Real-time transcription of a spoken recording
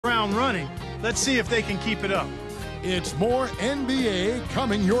ground running. Let's see if they can keep it up. It's more NBA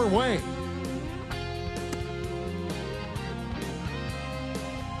coming your way.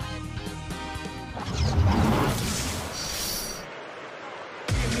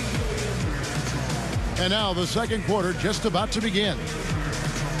 And now the second quarter just about to begin.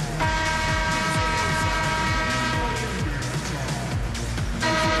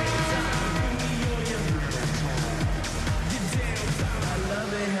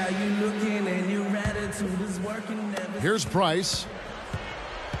 Here's Price.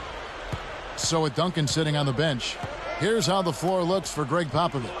 So with Duncan sitting on the bench, here's how the floor looks for Greg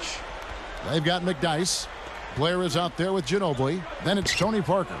Popovich. They've got McDyess. Blair is out there with Ginobili. Then it's Tony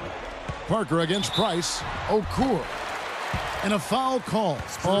Parker. Parker against Price. Okur. And a foul call.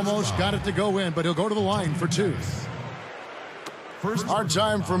 Almost got it to go in, but he'll go to the line for two. Hard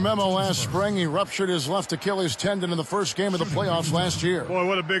time for Memo last spring. He ruptured his left Achilles tendon in the first game of the playoffs last year. Boy,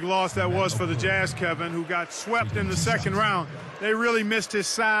 what a big loss that was for the Jazz, Kevin, who got swept in the second round. They really missed his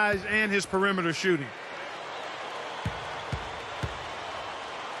size and his perimeter shooting.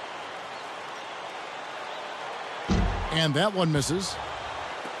 And that one misses.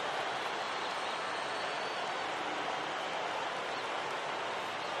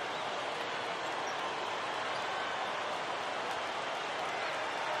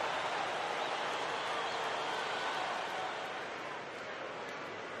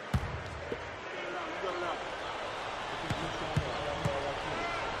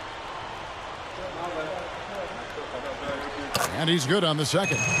 And he's good on the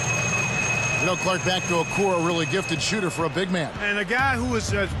second. You know, Clark, back to Okur, a really gifted shooter for a big man. And a guy who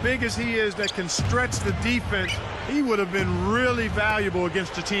is as big as he is that can stretch the defense, he would have been really valuable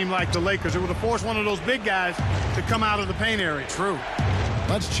against a team like the Lakers. It would have forced one of those big guys to come out of the paint area. True.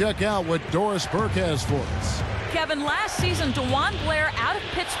 Let's check out what Doris Burke has for us. Kevin, last season, DeJuan Blair out of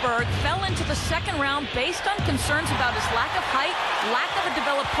Pittsburgh fell into the second round based on concerns about his lack of height, lack of a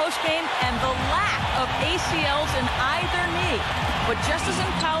developed postgame, and the lack of ACLs in either knee. But just as in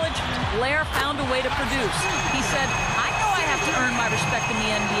college, Blair found a way to produce. He said, I know I have to earn my respect in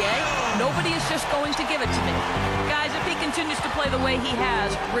the NBA. Nobody is just going to give it to me. Guys, if he continues to play the way he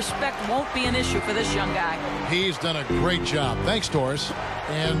has, respect won't be an issue for this young guy. He's done a great job. Thanks, Doris.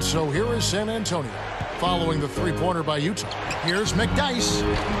 And so here is San Antonio, following the three-pointer by Utah. Here's McDyess.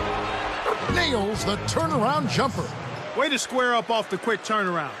 Nails the turnaround jumper. Way to square up off the quick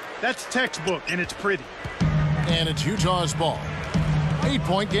turnaround. That's textbook, and it's pretty. And it's Utah's ball.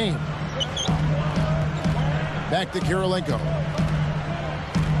 8-point game. Back to Kirilenko.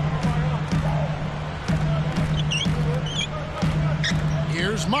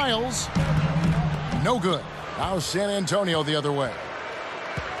 Here's Miles. No good. Now San Antonio the other way.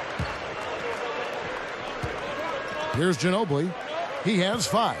 Here's Ginobili. He has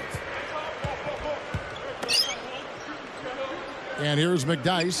 5. And here's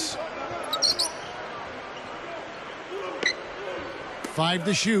McDyess. 5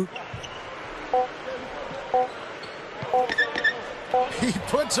 to shoot. He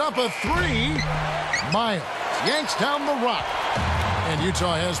puts up a 3. Miles yanks down the rock. And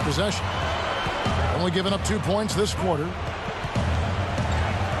Utah has possession. Only giving up 2 points this quarter.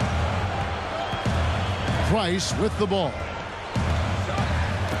 Price with the ball.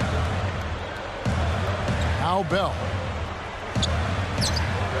 Now Bell.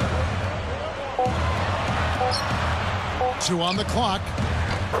 Two on the clock.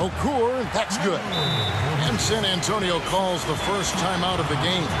 Okur, that's good. And San Antonio calls the first timeout of the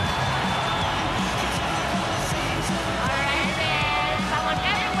game.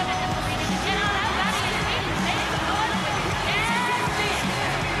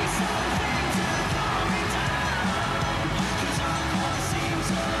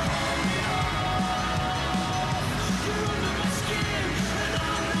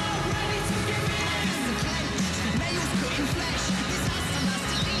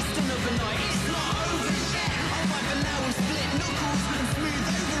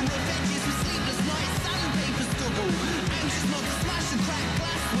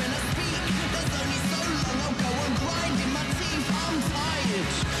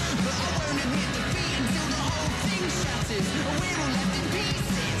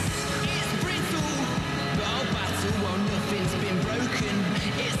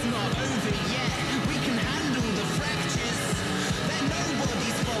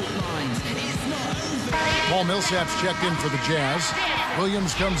 Paul Millsap's checked in for the Jazz.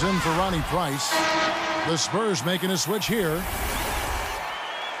 Williams comes in for Ronnie Price. The Spurs making a switch here.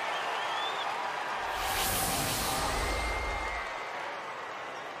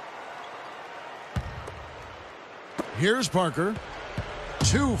 Here's Parker.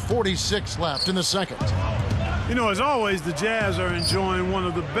 2:46 left in the second. You know, as always, the Jazz are enjoying one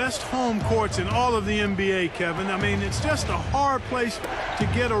of the best home courts in all of the NBA, Kevin. I mean, it's just a hard place to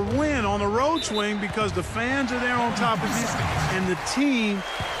get a win on a road swing because the fans are there on top of you, and the team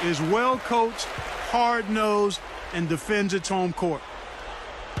is well coached, hard-nosed, and defends its home court.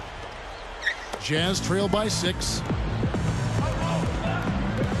 Jazz trail by 6.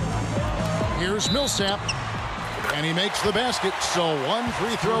 Here's Millsap. And he makes the basket. So one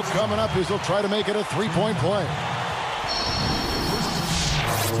free throw coming up as he'll try to make it a three-point play.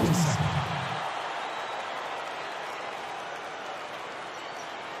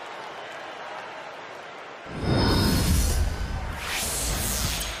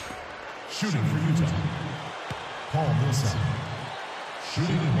 Shooting for Utah. Paul Millsap.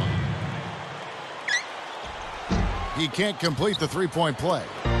 Shooting 1. He can't complete the three-point play.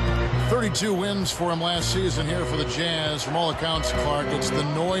 32 wins for him last season here for the Jazz. From all accounts, Clark, it's the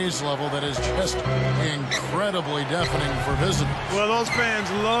noise level that is just incredibly deafening for visitors. Well, those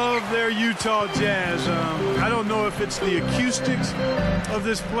fans love their Utah Jazz. I don't know if it's the acoustics of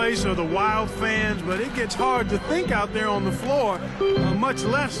this place or the wild fans, but it gets hard to think out there on the floor, much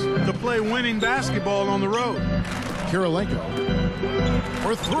less to play winning basketball on the road. Kirilenko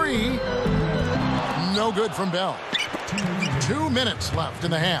for 3. No good from Bell. 2 minutes left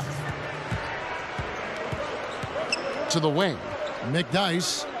in the half. To the wing.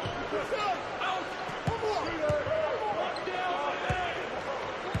 McDyess.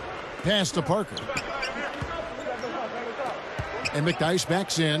 Pass to Parker. And McDyess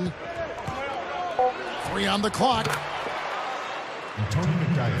backs in. 3 on the clock. Tony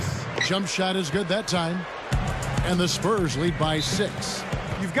McDyess. Jump shot is good that time. And the Spurs lead by 6.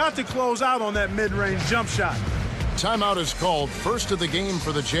 You've got to close out on that mid-range jump shot. Timeout is called. First of the game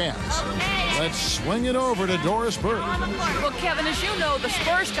for the Jazz. Let's swing it over to Doris Burke. Well, Kevin, as you know, the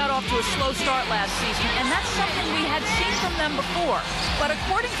Spurs got off to a slow start last season, and that's something we had seen from them before. But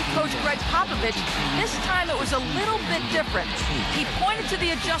according to Coach Greg Popovich, this time it was a little bit different. He pointed to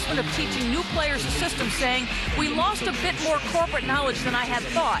the adjustment of teaching new players the system, saying, "We lost a bit more corporate knowledge than I had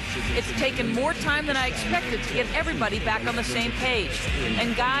thought. It's taken more time than I expected to get everybody back on the same page."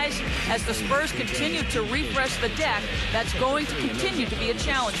 And guys, as the Spurs continue to refresh the deck, that's going to continue to be a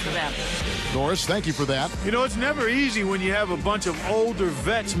challenge for them. Doris, thank you for that. You know, it's never easy when you have a bunch of older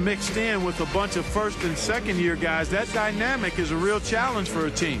vets mixed in with a bunch of first and second year guys. That dynamic is a real challenge for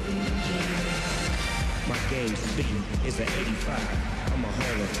a team. My game speed is an 85. I'm a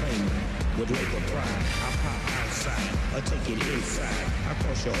Hall of Famer with Laker pride. I pop outside or take it inside. I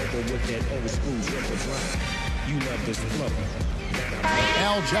cross you over with that old school triple slide. You love this flow.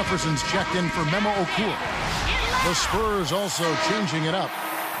 Al Jefferson's checked in for Memo Okur. The Spurs also changing it up.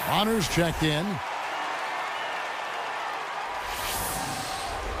 Honors checked in.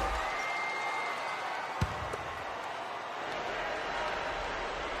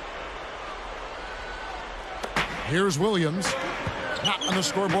 Here's Williams. Not on the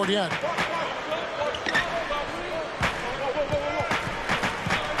scoreboard yet.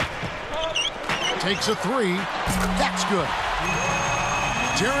 Takes a 3. That's good.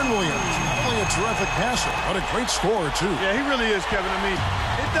 Darren Williams, not only a terrific passer, but a great scorer, too. Yeah, he really is, Kevin. I mean,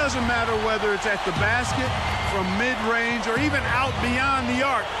 it doesn't matter whether it's at the basket, from mid-range, or even out beyond the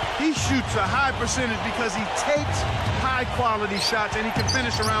arc. He shoots a high percentage because he takes high-quality shots, and he can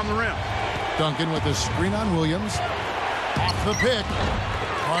finish around the rim. Duncan with a screen on Williams. Off the pick.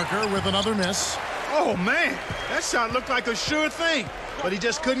 Parker with another miss. Oh, man, that shot looked like a sure thing, but he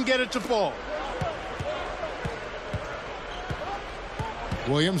just couldn't get it to fall.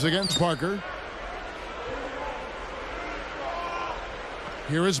 Williams against Parker.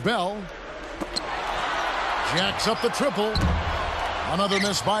 Here is Bell. Jacks up the triple. Another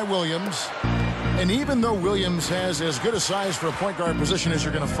miss by Williams. And even though Williams has as good a size for a point guard position as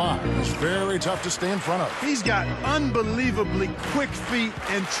you're going to find, it's very tough to stay in front of. He's got unbelievably quick feet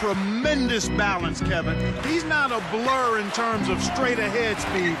and tremendous balance, Kevin. He's not a blur in terms of straight ahead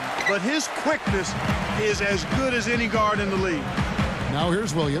speed, but his quickness is as good as any guard in the league. Now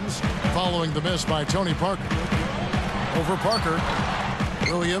here's Williams, following the miss by Tony Parker. Over Parker.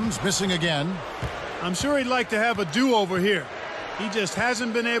 Williams missing again. I'm sure he'd like to have a do-over here. He just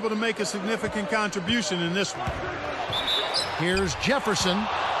hasn't been able to make a significant contribution in this one. Here's Jefferson.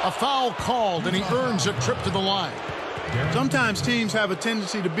 A foul called, and he earns a trip to the line. Sometimes teams have a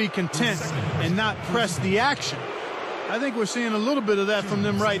tendency to be content and not press the action. I think we're seeing a little bit of that from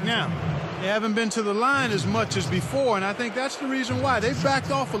them right now. They haven't been to the line as much as before, and I think that's the reason why. They've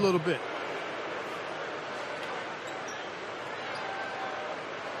backed off a little bit.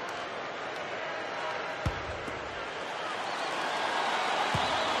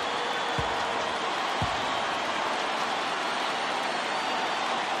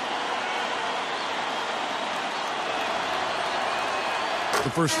 The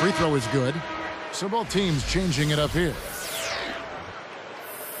first free throw is good. So both teams changing it up here.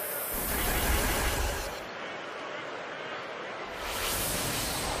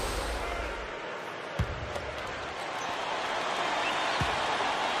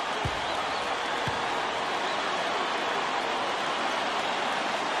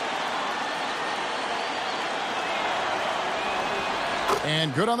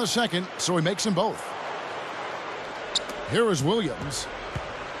 And good on the second, so he makes them both. Here is Williams.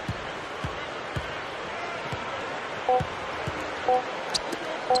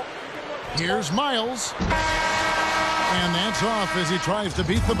 Here's Miles. And that's off as he tries to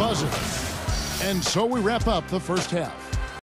beat the buzzer. And so we wrap up the first half.